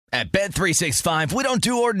At Bet365, we don't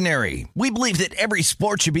do ordinary. We believe that every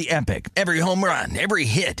sport should be epic. Every home run, every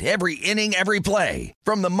hit, every inning, every play.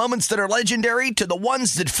 From the moments that are legendary to the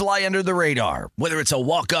ones that fly under the radar. Whether it's a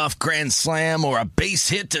walk-off grand slam or a base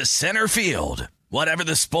hit to center field. Whatever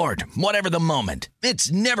the sport, whatever the moment.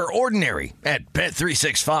 It's never ordinary at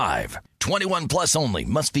Bet365. 21 plus only.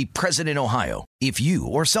 Must be present in Ohio. If you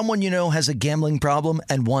or someone you know has a gambling problem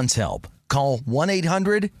and wants help, call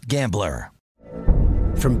 1-800-GAMBLER.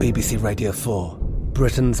 From BBC Radio 4,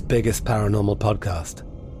 Britain's biggest paranormal podcast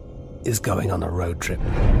is going on a road trip.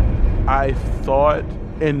 I thought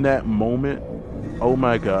in that moment, oh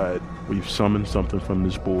my God, we've summoned something from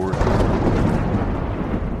this board.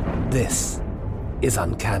 This is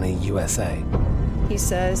Uncanny USA. He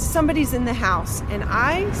says, somebody's in the house, and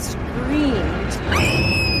I screamed.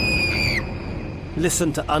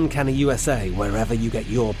 Listen to Uncanny USA wherever you get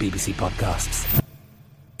your BBC podcasts,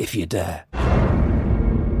 if you dare.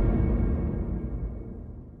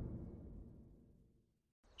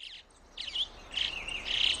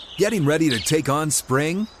 Getting ready to take on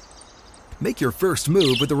spring? Make your first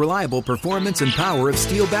move with the reliable performance and power of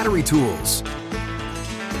Steel battery tools.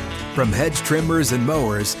 From hedge trimmers and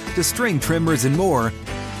mowers to string trimmers and more,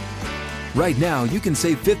 right now you can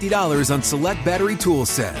save $50 on select battery tool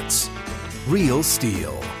sets. Real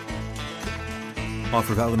Steel.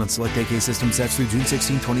 Offer valid on select AK system sets through June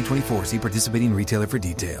 16, 2024. See participating retailer for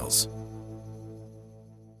details.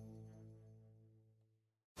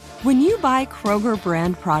 When you buy Kroger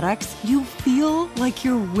brand products, you feel like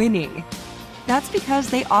you're winning. That's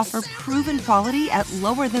because they offer proven quality at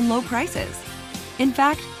lower than low prices. In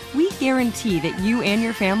fact, we guarantee that you and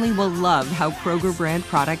your family will love how Kroger brand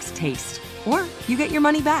products taste, or you get your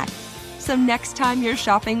money back. So next time you're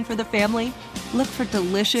shopping for the family, look for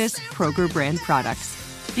delicious Kroger brand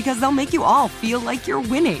products, because they'll make you all feel like you're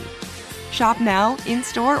winning. Shop now,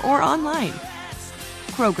 in-store, or online.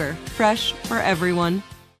 Kroger, fresh for everyone.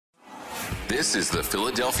 This is the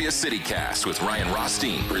Philadelphia CityCast with Ryan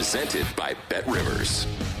Rothstein, presented by BetRivers.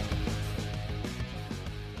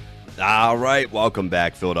 All right, welcome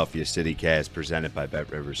back, Philadelphia CityCast, presented by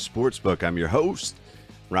BetRivers Sportsbook. I'm your host,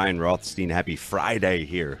 Ryan Rothstein. Happy Friday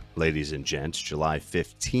here, ladies and gents. July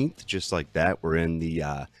 15th, just like that. We're in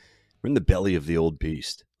the belly of the old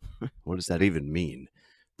beast. What does that even mean?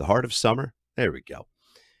 The heart of summer? There we go.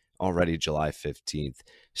 Already July 15th.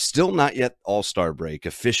 Still not yet All-Star break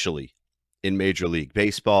officially in Major League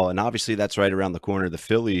Baseball, and obviously that's right around the corner. The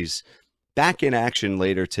Phillies back in action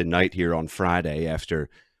later tonight here on Friday after,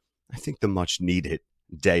 I think, the much-needed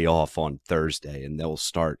day off on Thursday, and they'll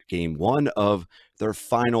start game one of their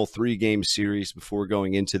final three-game series before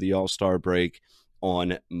going into the All-Star break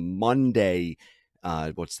on Monday.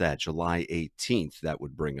 What's that? July 18th, that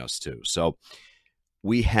would bring us to. So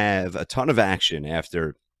we have a ton of action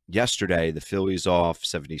after yesterday. The Phillies off,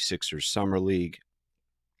 76ers Summer League.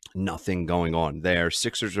 Nothing going on there.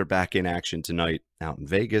 Sixers are back in action tonight out in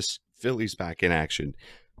Vegas. Phillies back in action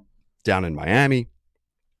down in Miami.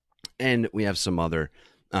 And we have some other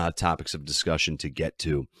topics of discussion to get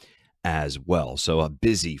to as well. So a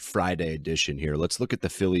busy Friday edition here. Let's look at the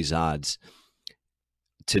Phillies odds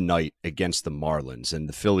tonight against the Marlins. And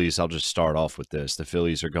the Phillies, I'll just start off with this. The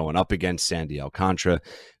Phillies are going up against Sandy Alcantara.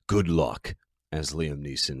 Good luck, as Liam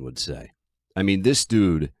Neeson would say. I mean, this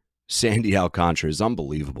dude, Sandy Alcantara, is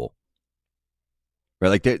unbelievable. Right?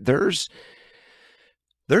 Like there's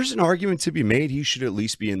an argument to be made. He should at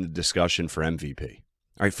least be in the discussion for MVP.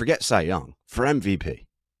 All right, forget Cy Young, for MVP.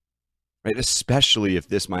 Right? Especially if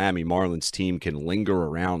this Miami Marlins team can linger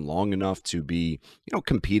around long enough to be,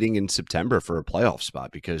 competing in September for a playoff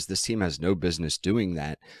spot, because this team has no business doing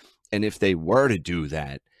that. And if they were to do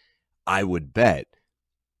that, I would bet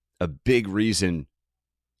a big reason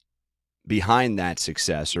behind that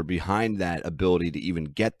success, or behind that ability to even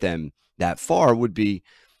get them that far, would be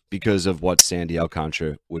because of what Sandy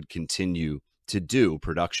Alcantara would continue to do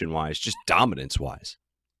production-wise, just dominance-wise.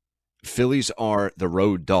 Phillies are the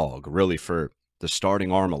road dog, really, for the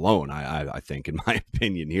starting arm alone, I think, in my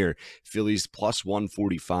opinion here. Phillies plus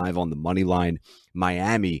 145 on the money line.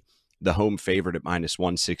 Miami, the home favorite, at minus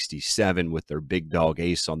 167 with their big dog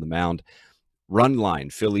Ace on the mound. Run line,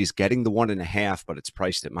 Phillies getting the 1.5, but it's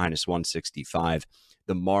priced at minus 165.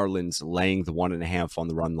 The Marlins laying the 1.5 on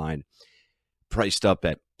the run line, priced up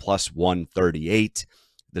at plus 138.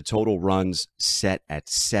 The total runs set at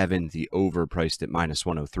 7. The over priced at minus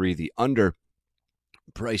 103. The under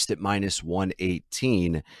priced at minus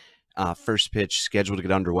 118. First pitch scheduled to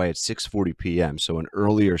get underway at 6:40 p.m. So an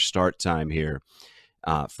earlier start time here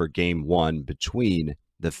for game one between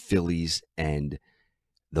the Phillies and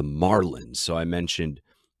the Marlins. So I mentioned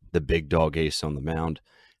the big dog Ace on the mound.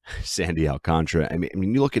 Sandy Alcantara. I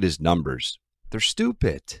mean, you look at his numbers. They're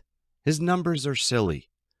stupid. His numbers are silly.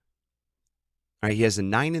 All right, he has a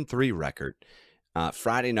 9-3 record.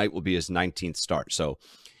 Friday night will be his 19th start. So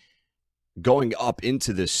going up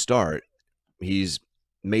into this start, he's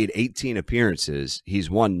made 18 appearances. He's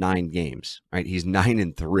won 9 games. Right, he's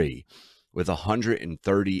 9-3 with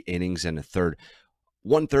 130 innings and a third.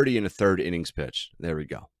 130 and a third innings pitched. There we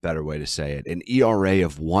go. Better way to say it. An ERA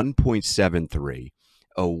of 1.73,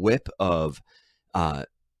 a whip of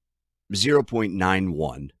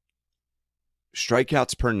 0.91,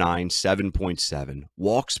 strikeouts per 9, 7.7,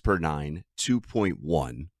 walks per 9,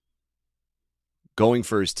 2.1, going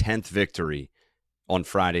for his 10th victory on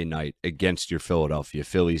Friday night against your Philadelphia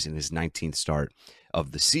Phillies in his 19th start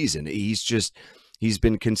of the season. He's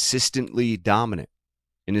been consistently dominant.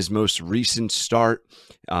 In his most recent start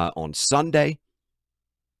on Sunday,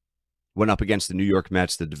 went up against the New York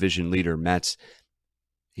Mets, the division leader Mets.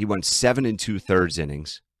 He went 7 2/3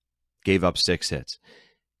 innings, gave up 6 hits.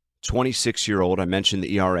 26-year-old, I mentioned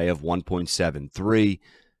the ERA of 1.73.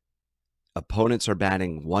 Opponents are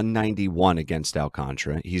batting 191 against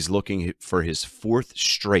Alcantara. He's looking for his 4th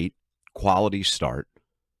straight quality start.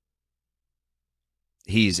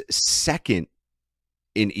 He's 2nd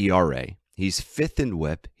in ERA. He's 5th in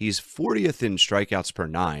whip. He's 40th in strikeouts per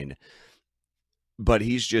 9. But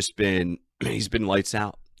he's been lights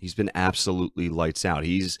out. He's been absolutely lights out.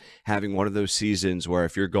 He's having one of those seasons where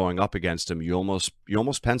if you're going up against him, you almost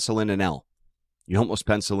pencil in an L.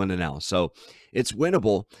 So it's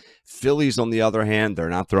winnable. Phillies, on the other hand, they're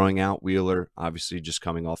not throwing out Wheeler. Obviously, just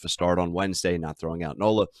coming off a start on Wednesday, not throwing out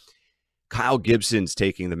Nola. Kyle Gibson's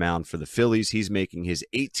taking the mound for the Phillies. He's making his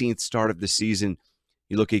 18th start of the season.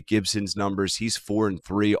 You look at Gibson's numbers, he's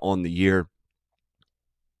 4-3 on the year.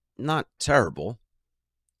 Not terrible.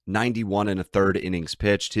 91 1/3 innings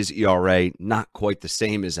pitched. His ERA, not quite the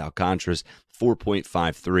same as Alcantara's,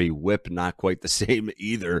 4.53. Whip, not quite the same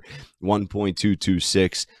either,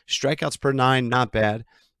 1.226. Strikeouts per 9, not bad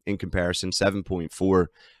in comparison, 7.4.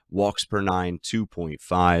 Walks per 9,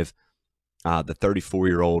 2.5. The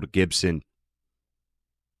 34-year-old Gibson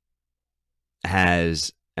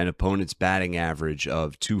has an opponent's batting average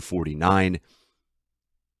of 249.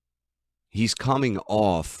 He's coming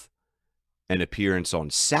off an appearance on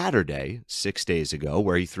Saturday, 6 days ago,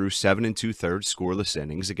 where he threw 7 2/3 scoreless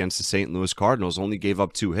innings against the St. Louis Cardinals, only gave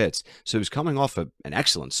up 2 hits. So he's coming off an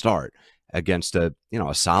excellent start against a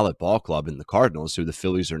solid ball club in the Cardinals, who the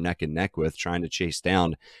Phillies are neck and neck with, trying to chase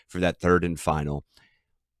down for that 3rd and final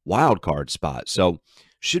wild card spot. So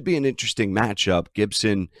should be an interesting matchup.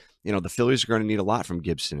 Gibson, the Phillies are going to need a lot from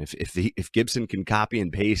Gibson. If Gibson can copy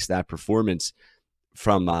and paste that performance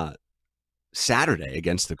from Saturday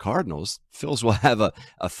against the Cardinals, Phils will have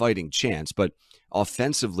a fighting chance. But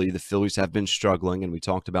offensively, the Phillies have been struggling, and we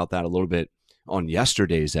talked about that a little bit on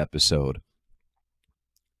yesterday's episode.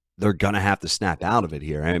 They're going to have to snap out of it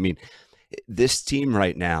here. I mean, this team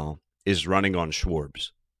right now is running on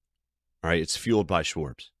Schwarber. All right, it's fueled by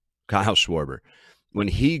Schwarber, Kyle Schwarber. When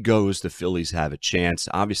he goes, the Phillies have a chance.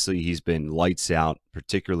 Obviously, he's been lights out,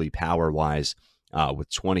 particularly power-wise,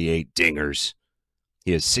 with 28 dingers.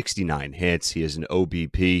 He has 69 hits. He has an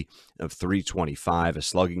OBP of 325, a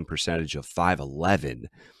slugging percentage of 511.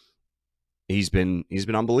 He's been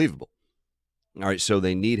unbelievable. All right, so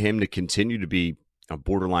they need him to continue to be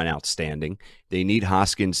borderline outstanding. They need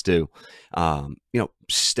Hoskins to,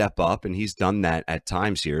 step up, and he's done that at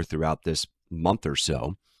times here throughout this month or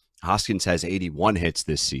so. Hoskins has 81 hits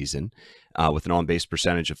this season with an on-base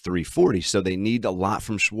percentage of 340. So they need a lot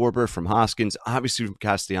from Schwarber, from Hoskins, obviously from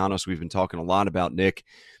Castellanos. We've been talking a lot about Nick.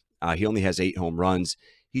 He only has 8 home runs.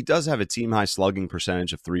 He does have a team-high slugging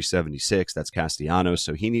percentage of 376. That's Castellanos.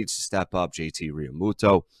 So he needs to step up. JT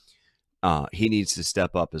Realmuto, he needs to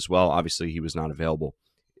step up as well. Obviously, he was not available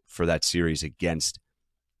for that series against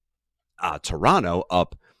Toronto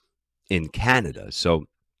up in Canada. So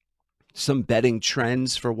some betting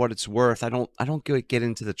trends for what it's worth. I don't get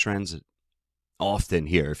into the trends often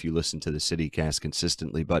here if you listen to the CityCast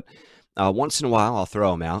consistently, but once in a while I'll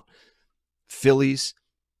throw them out. Phillies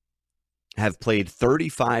have played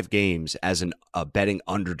 35 games as a betting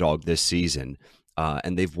underdog this season,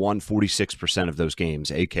 and they've won 46% of those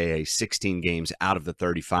games, aka 16 games out of the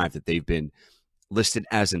 35 that they've been listed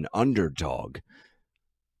as an underdog.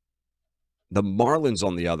 The Marlins,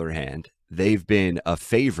 on the other hand, they've been a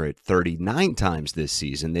favorite 39 times this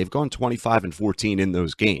season. They've gone 25-14 in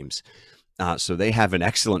those games. So they have an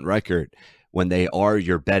excellent record when they are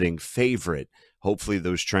your betting favorite. Hopefully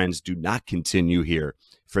those trends do not continue here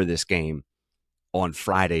for this game on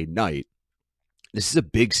Friday night. This is a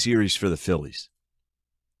big series for the Phillies.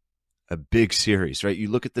 a big series, right? You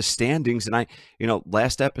look at the standings, and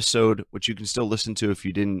last episode, which you can still listen to if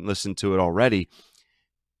you didn't listen to it already,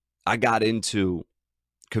 I got into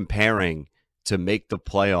comparing to make the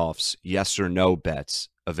playoffs yes or no bets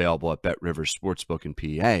available at Bet Rivers Sportsbook in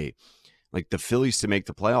PA. Like the Phillies to make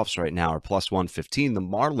the playoffs right now are plus 115. The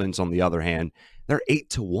Marlins, on the other hand, they're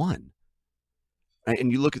 8-1.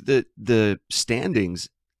 And you look at the standings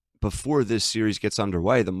before this series gets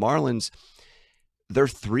underway. The Marlins, they're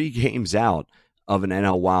 3 games out of an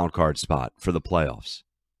NL wildcard spot for the playoffs.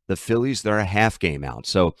 The Phillies, they're a half game out.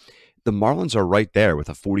 So the Marlins are right there with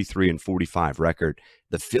a 43-45 record.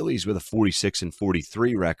 The Phillies with a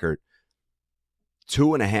 46-43 record.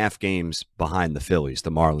 2.5 games behind the Phillies,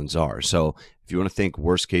 the Marlins are. So if you want to think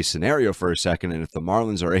worst case scenario for a second, and if the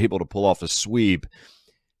Marlins are able to pull off a sweep,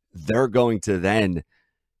 they're going to then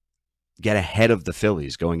get ahead of the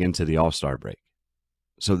Phillies going into the All-Star break.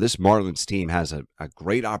 So this Marlins team has a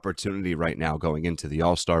great opportunity right now going into the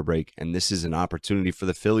All-Star break, and this is an opportunity for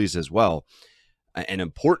the Phillies as well, an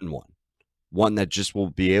important one that just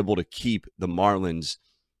will be able to keep the Marlins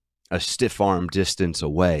a stiff arm distance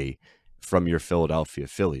away from your Philadelphia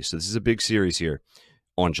Phillies. So this is a big series here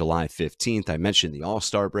on July 15th. I mentioned the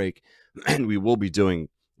All-Star break, and we will be doing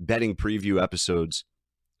betting preview episodes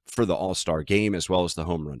for the All-Star game as well as the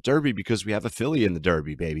Home Run Derby because we have a Philly in the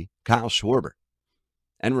Derby, baby, Kyle Schwarber.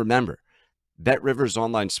 And remember, Bet Rivers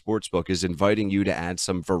Online Sportsbook is inviting you to add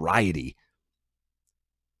some variety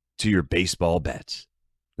to your baseball bets.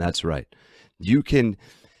 That's right.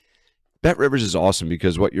 Bet Rivers is awesome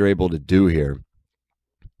because what you're able to do here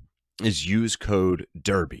is use code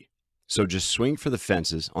DERBY. So just swing for the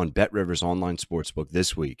fences on Bet Rivers Online Sportsbook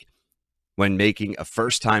this week when making a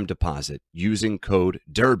first-time deposit using code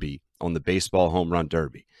DERBY on the Baseball Home Run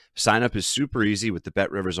Derby. Sign up is super easy with the Bet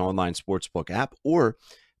Rivers Online Sportsbook app or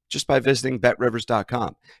just by visiting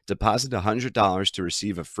BetRivers.com. Deposit $100 to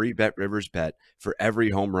receive a free Bet Rivers bet for every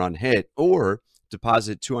home run hit, or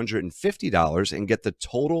deposit $250 and get the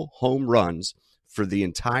total home runs for the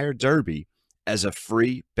entire Derby as a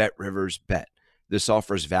free Bet Rivers bet. This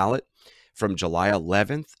offer is valid from July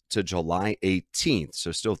 11th to July 18th,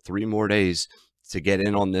 so still 3 more days to get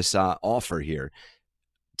in on this offer here.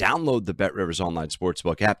 Download the Bet Rivers Online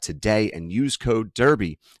Sportsbook app today and use code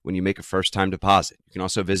DERBY when you make a first-time deposit. You can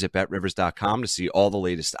also visit BetRivers.com to see all the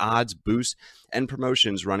latest odds, boosts, and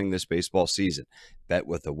promotions running this baseball season. Bet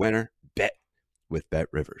with a winner. Bet with Bet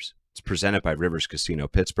Rivers. It's presented by Rivers Casino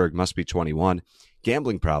Pittsburgh. Must be 21.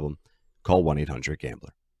 Gambling problem? Call 1-800-GAMBLER.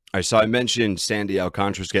 All right, so I mentioned Sandy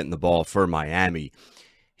Alcantara's getting the ball for Miami.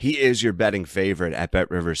 He is your betting favorite at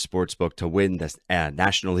Bet Rivers Sportsbook to win the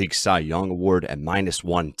National League Cy Young Award at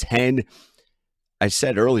 -110. I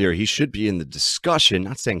said earlier he should be in the discussion,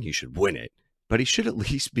 not saying he should win it, but he should at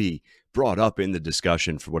least be brought up in the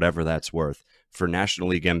discussion for whatever that's worth for National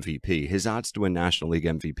League MVP. His odds to win National League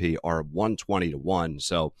MVP are 120-1,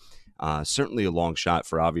 so certainly a long shot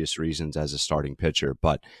for obvious reasons as a starting pitcher,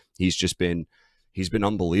 but he's been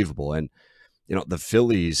unbelievable. And, the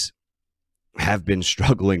Phillies have been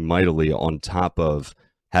struggling mightily on top of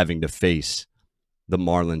having to face the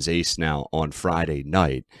Marlins ace now on Friday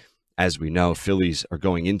night. As we know, Phillies are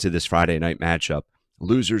going into this Friday night matchup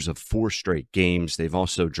losers of 4 straight games. They've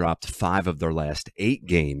also dropped 5 of their last 8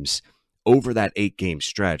 games. Over that 8-game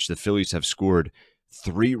stretch, the Phillies have scored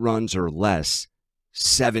 3 runs or less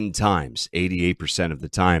 7 times, 88% of the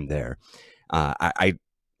time there. I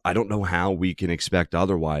don't know how we can expect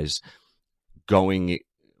otherwise going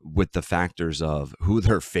with the factors of who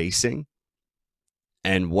they're facing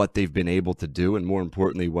and what they've been able to do, and more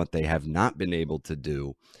importantly, what they have not been able to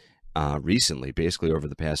do recently, basically over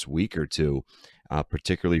the past week or two,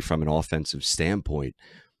 particularly from an offensive standpoint.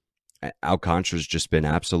 Alcantara's just been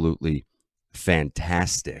absolutely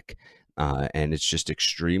fantastic, and it's just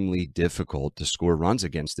extremely difficult to score runs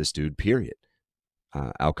against this dude, period.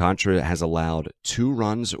 Alcantara has allowed 2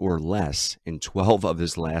 runs or less in 12 of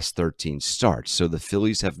his last 13 starts. So the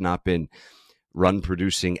Phillies have not been run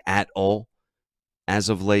producing at all as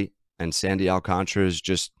of late. And Sandy Alcantara is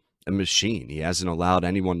just a machine. He hasn't allowed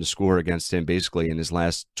anyone to score against him basically in his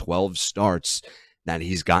last 12 starts that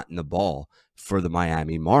he's gotten the ball for the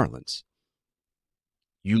Miami Marlins.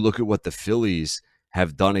 You look at what the Phillies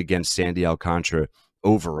have done against Sandy Alcantara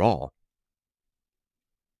overall,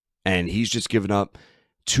 and he's just given up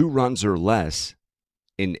 2 runs or less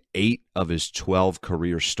in 8 of his 12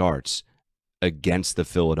 career starts against the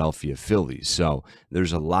Philadelphia Phillies. So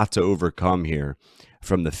there's a lot to overcome here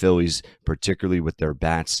from the Phillies, particularly with their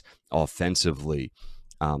bats offensively.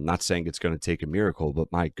 Not saying it's going to take a miracle,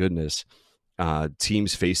 but my goodness,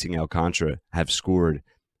 teams facing Alcantara have scored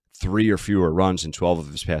 3 or fewer runs in 12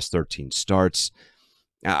 of his past 13 starts.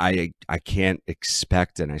 I can't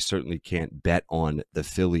expect, and I certainly can't bet on the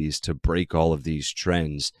Phillies to break all of these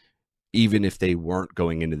trends, even if they weren't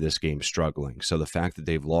going into this game struggling. So the fact that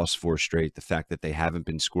they've lost 4 straight, the fact that they haven't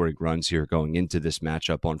been scoring runs here going into this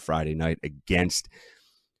matchup on Friday night against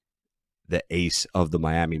the ace of the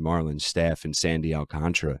Miami Marlins staff and Sandy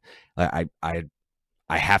Alcantara, I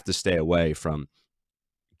have to stay away from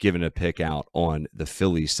giving a pick out on the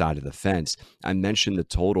Phillies side of the fence. I mentioned the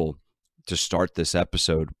total to start this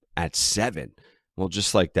episode at 7. Well,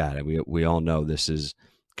 just like that, we all know this is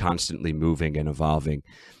constantly moving and evolving.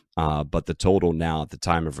 But the total now at the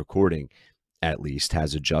time of recording, at least,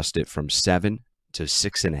 has adjusted from 7 to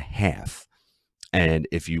 6.5. And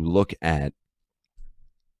if you look at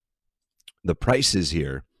the prices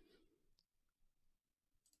here,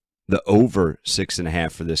 the over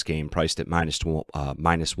 6.5 for this game priced at minus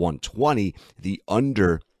 120, the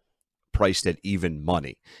under priced at even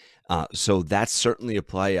money. So that's certainly a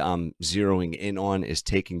play I'm zeroing in on, is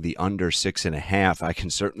taking the under 6.5. I can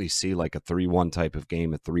certainly see like a 3-1 type of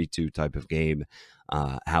game, a 3-2 type of game.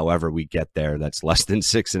 However we get there, that's less than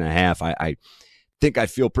 6.5. I think I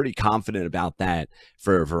feel pretty confident about that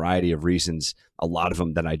for a variety of reasons, a lot of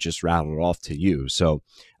them that I just rattled off to you. So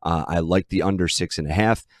I like the under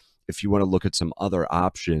 6.5. If you want to look at some other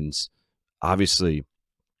options, obviously,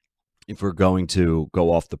 if we're going to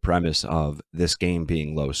go off the premise of this game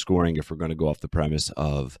being low scoring, if we're going to go off the premise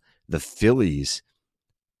of the Phillies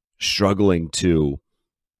struggling to,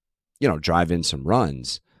 drive in some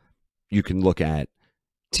runs, you can look at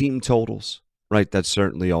team totals, right? That's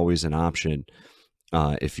certainly always an option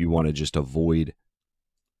if you want to just avoid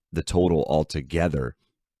the total altogether.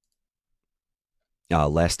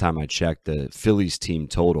 Last time I checked, the Phillies team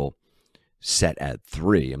total set at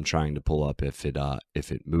 3. I'm trying to pull up if it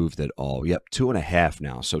moved at all. Yep, 2.5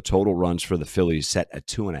 now. So total runs for the Phillies set at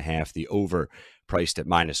 2.5. The over priced at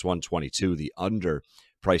minus 122. The under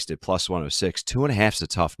priced at plus 106. 2.5 is a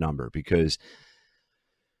tough number because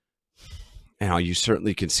you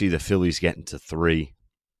certainly can see the Phillies getting to 3.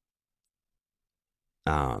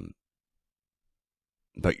 But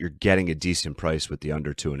you're getting a decent price with the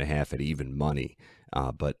under 2.5 at even money.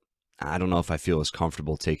 But I don't know if I feel as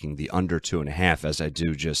comfortable taking the under 2.5 as I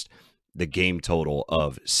do just the game total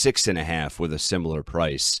of 6.5 with a similar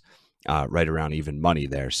price, right around even money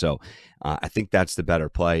there. So I think that's the better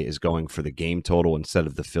play, is going for the game total instead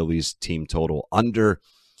of the Phillies team total under.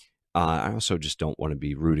 I also just don't want to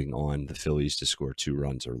be rooting on the Phillies to score 2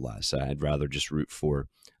 runs or less. I'd rather just root for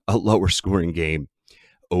a lower scoring game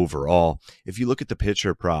overall. If you look at the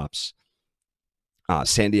pitcher props,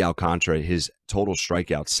 Sandy Alcantara, his total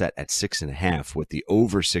strikeouts set at 6.5, with the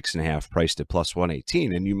over 6.5 priced at plus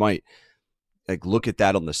 118. And you might look at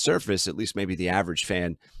that on the surface, at least maybe the average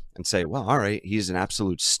fan, and say, well, all right, he's an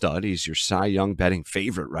absolute stud. He's your Cy Young betting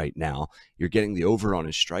favorite right now. You're getting the over on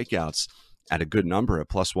his strikeouts at a good number at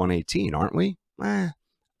plus 118, aren't we? I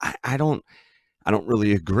don't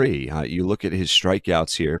really agree. You look at his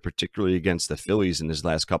strikeouts here, particularly against the Phillies in his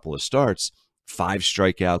last couple of starts. 5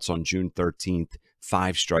 strikeouts on June 13th,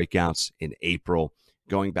 5 strikeouts in April.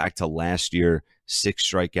 Going back to last year, 6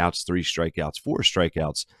 strikeouts, 3 strikeouts, 4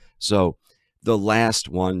 strikeouts. So the last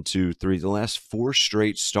 4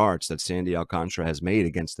 straight starts that Sandy Alcantara has made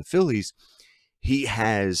against the Phillies, he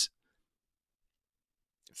has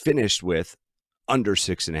finished with under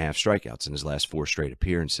 6.5 strikeouts in his last 4 straight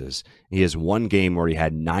appearances. He has one game where he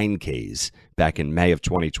had 9 Ks back in May of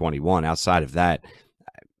 2021. Outside of that,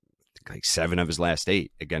 like 7 of his last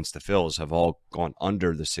 8 against the Phils have all gone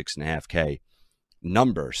under the 6.5 K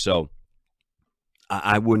number. So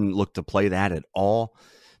I wouldn't look to play that at all.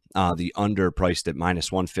 The under priced at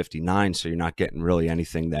minus 159, so you're not getting really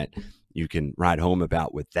anything that you can ride home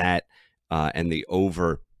about with that. And the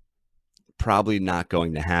over, probably not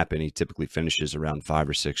going to happen. He typically finishes around 5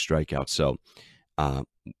 or 6 strikeouts, so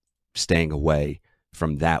staying away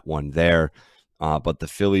from that one there. But the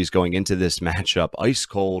Phillies going into this matchup ice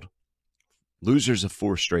cold, losers of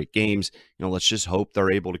 4 straight games. Let's just hope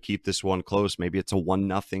they're able to keep this one close. Maybe it's a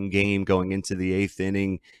 1-0 game going into the 8th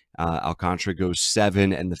inning. Alcantara goes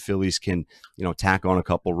 7, and the Phillies can, tack on a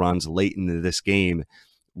couple runs late into this game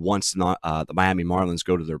once the Miami Marlins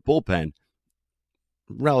go to their bullpen.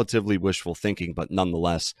 Relatively wishful thinking, but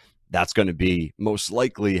nonetheless, that's going to be most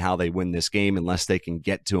likely how they win this game, unless they can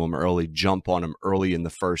get to him early, jump on him early in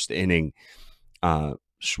the 1st inning.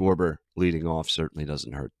 Schwarber leading off certainly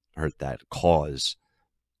doesn't hurt that cause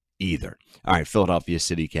either. All right, Philadelphia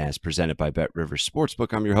CityCast presented by Bet Rivers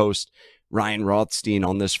Sportsbook. I'm your host, Ryan Rothstein,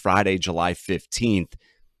 on this Friday, July 15th.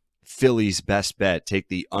 Phillies best bet, take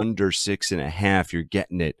the under 6.5. You're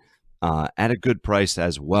getting it at a good price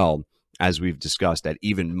as well, as we've discussed, at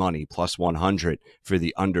even money, plus 100 for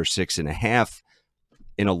the under 6.5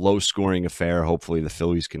 in a low-scoring affair. Hopefully the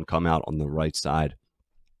Phillies can come out on the right side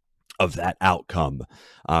of that outcome.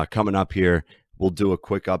 Coming up here, we'll do a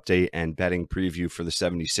quick update and betting preview for the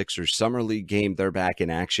 76ers Summer League game. They're back in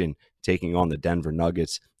action, taking on the Denver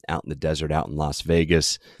Nuggets out in the desert, out in Las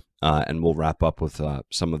Vegas. And we'll wrap up with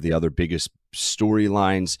some of the other biggest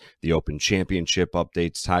storylines, the Open Championship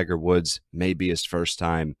updates. Tiger Woods may be his first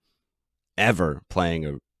time ever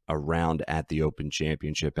playing a round at the Open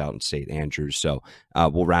Championship out in St. Andrews. So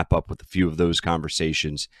we'll wrap up with a few of those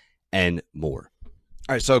conversations and more.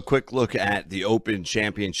 All right, so a quick look at the Open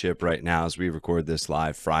Championship right now as we record this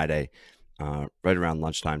live Friday, right around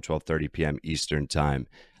lunchtime, 12:30 p.m. Eastern time.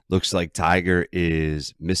 Looks like Tiger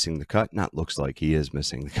is missing the cut. Not looks like, he is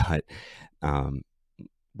missing the cut,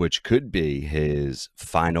 which could be his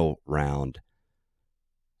final round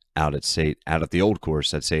out at the old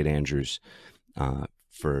course at St. Andrews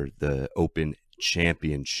for the Open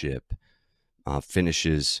Championship.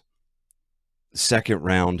 Finishes second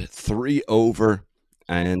round 3 over.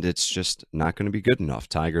 And it's just not going to be good enough.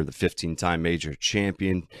 Tiger, the 15-time major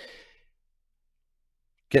champion,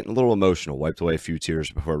 getting a little emotional, wiped away a few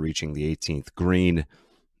tears before reaching the 18th green.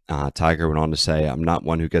 Tiger went on to say, "I'm not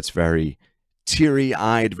one who gets very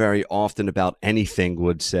teary-eyed very often about anything,"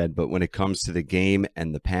 Woods said, "but when it comes to the game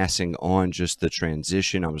and the passing on, just the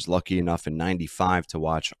transition, I was lucky enough in 95 to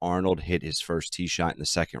watch Arnold hit his first tee shot in the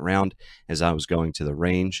second round as I was going to the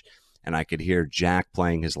range, and I could hear Jack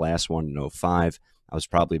playing his last one in 05. I was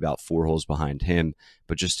probably about 4 holes behind him,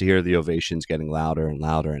 but just to hear the ovations getting louder and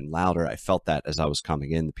louder and louder, I felt that as I was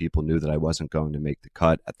coming in. The people knew that I wasn't going to make the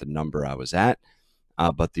cut at the number I was at,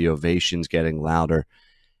 but the ovations getting louder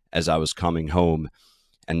as I was coming home,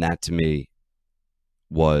 and that to me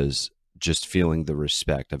was just feeling the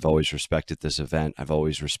respect. I've always respected this event. I've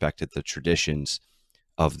always respected the traditions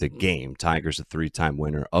of the game. Tiger's a 3-time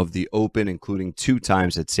winner of the Open, including 2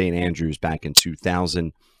 times at St. Andrews back in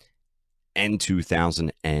 2000 and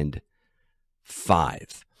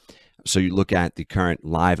 2005. So you look at the current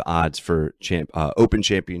live odds for Open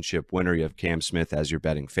Championship winner. You have Cam Smith as your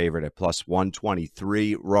betting favorite at plus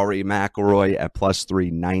 123, Rory McIlroy at plus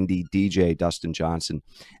 390, DJ Dustin Johnson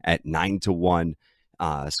at 9-1,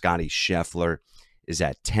 Scotty Scheffler is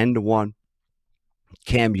at 10-1,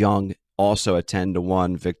 Cam Young also at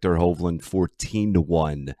 10-1, Victor Hovland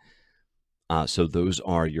 14-1. So those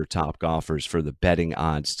are your top golfers for the betting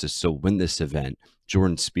odds to still win this event.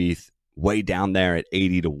 Jordan Spieth way down there at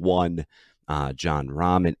 80-1. Jon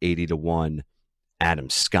Rahm at 80-1. Adam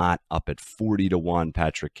Scott up at 40-1.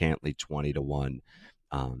 Patrick Cantlay 20-1.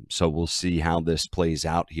 So we'll see how this plays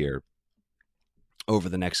out here over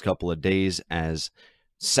the next couple of days as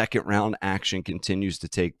second round action continues to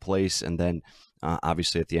take place. And then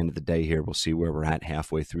obviously at the end of the day here, we'll see where we're at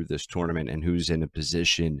halfway through this tournament and who's in a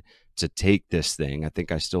position to take this thing. I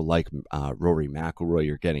think I still like Rory McIlroy.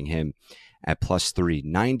 You're getting him at plus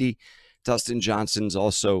 390. Dustin Johnson's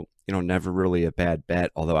also, never really a bad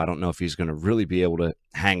bet, although I don't know if he's going to really be able to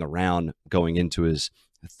hang around going into his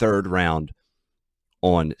third round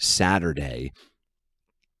on Saturday.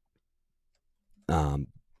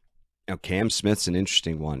 Cam Smith's an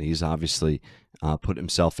interesting one. He's obviously put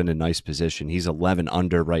himself in a nice position. He's 11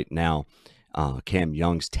 under right now. Cam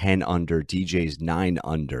Young's 10 under. DJ's 9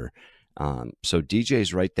 under. So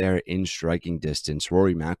DJ's right there in striking distance.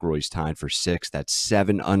 Rory McIlroy's tied for 6th. That's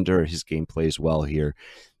 7 under. His game plays well here.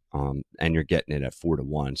 And you're getting it at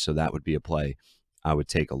 4-1. So that would be a play I would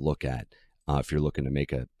take a look at if you're looking to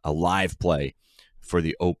make a live play for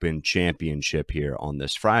the Open Championship here on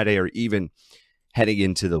this Friday or even heading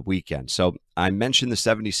into the weekend. So I mentioned the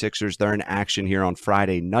 76ers. They're in action here on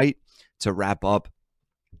Friday night to wrap up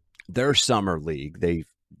their summer league. They've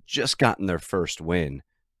just gotten their first win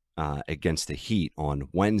against the Heat on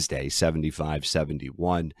Wednesday,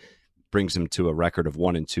 75-71. Brings them to a record of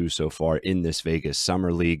 1-2 so far in this Vegas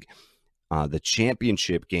Summer League. The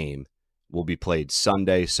championship game will be played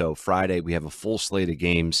Sunday. So Friday, we have a full slate of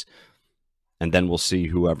games, and then we'll see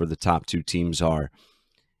whoever the top 2 teams are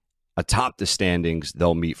atop the standings.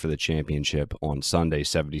 They'll meet for the championship on Sunday.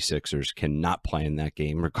 76ers cannot play in that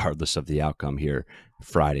game regardless of the outcome here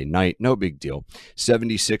Friday night. No big deal.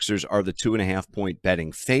 76ers are the 2.5-point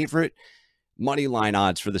betting favorite. Money line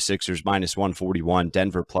odds for the Sixers minus 141.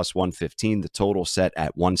 Denver plus 115. The total set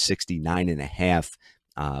at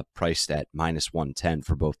 169.5. Priced at minus 110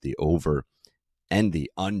 for both the over and the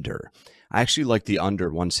under. I actually like the under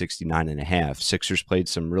 169.5. Sixers played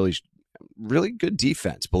some really really good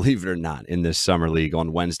defense, believe it or not, in this summer league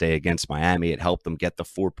on Wednesday against Miami. It helped them get the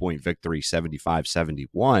 4-point victory,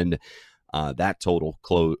 75-71. That total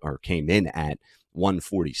came in at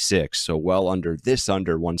 146, so well under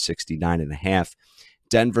 169.5.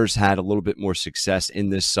 Denver's had a little bit more success in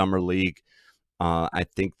this summer league. I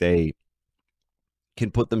think they can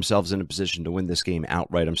put themselves in a position to win this game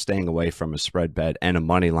outright. I'm staying away from a spread bet and a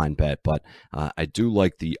money line bet, but I do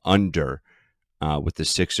like the under with the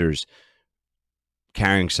Sixers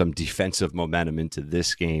carrying some defensive momentum into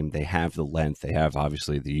this game. They have the length. They have,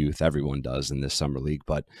 obviously, the youth. Everyone does in this summer league,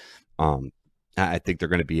 but I think they're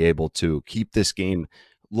going to be able to keep this game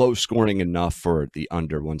low scoring enough for the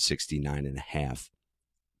under 169.5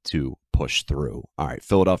 to push through. All right,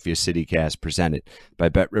 Philadelphia CityCast presented by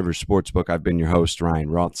BetRivers Sportsbook. I've been your host, Ryan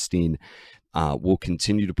Rothstein. We'll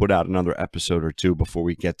continue to put out another episode or two before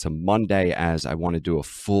we get to Monday, as I want to do a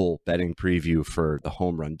full betting preview for the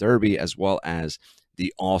Home Run Derby as well as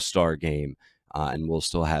the All-Star Game. And we'll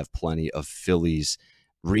still have plenty of Phillies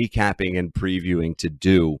recapping and previewing to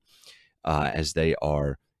do as they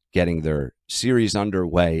are getting their series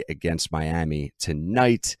underway against Miami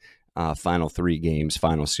tonight. Final 3 games,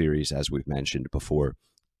 final series, as we've mentioned before,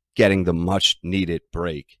 getting the much-needed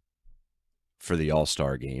break for the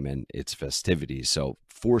All-Star Game and its festivities. So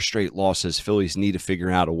 4 straight losses. Phillies need to figure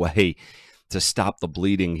out a way to stop the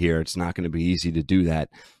bleeding here. It's not going to be easy to do that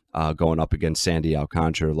going up against Sandy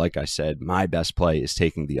Alcantara. Like I said, my best play is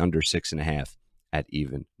taking the under 6.5 at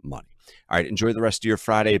even money. All right, enjoy the rest of your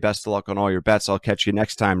Friday. Best of luck on all your bets. I'll catch you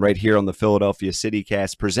next time right here on the Philadelphia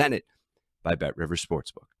CityCast, presented by BetRivers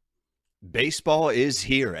Sportsbook. Baseball is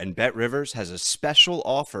here, and BetRivers has a special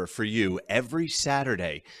offer for you every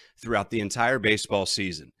Saturday throughout the entire baseball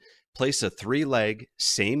season. Place a 3-leg,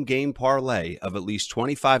 same-game parlay of at least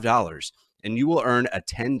 $25, and you will earn a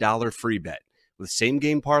 $10 free bet. With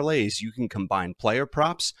same-game parlays, you can combine player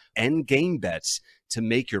props and game bets to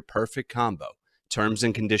make your perfect combo. Terms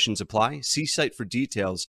and conditions apply. See site for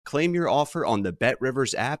details. Claim your offer on the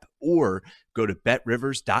BetRivers app or go to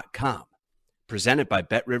betrivers.com. Presented by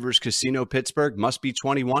BetRivers Casino Pittsburgh. Must be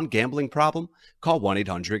 21. Gambling problem? Call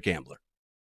 1-800-GAMBLER.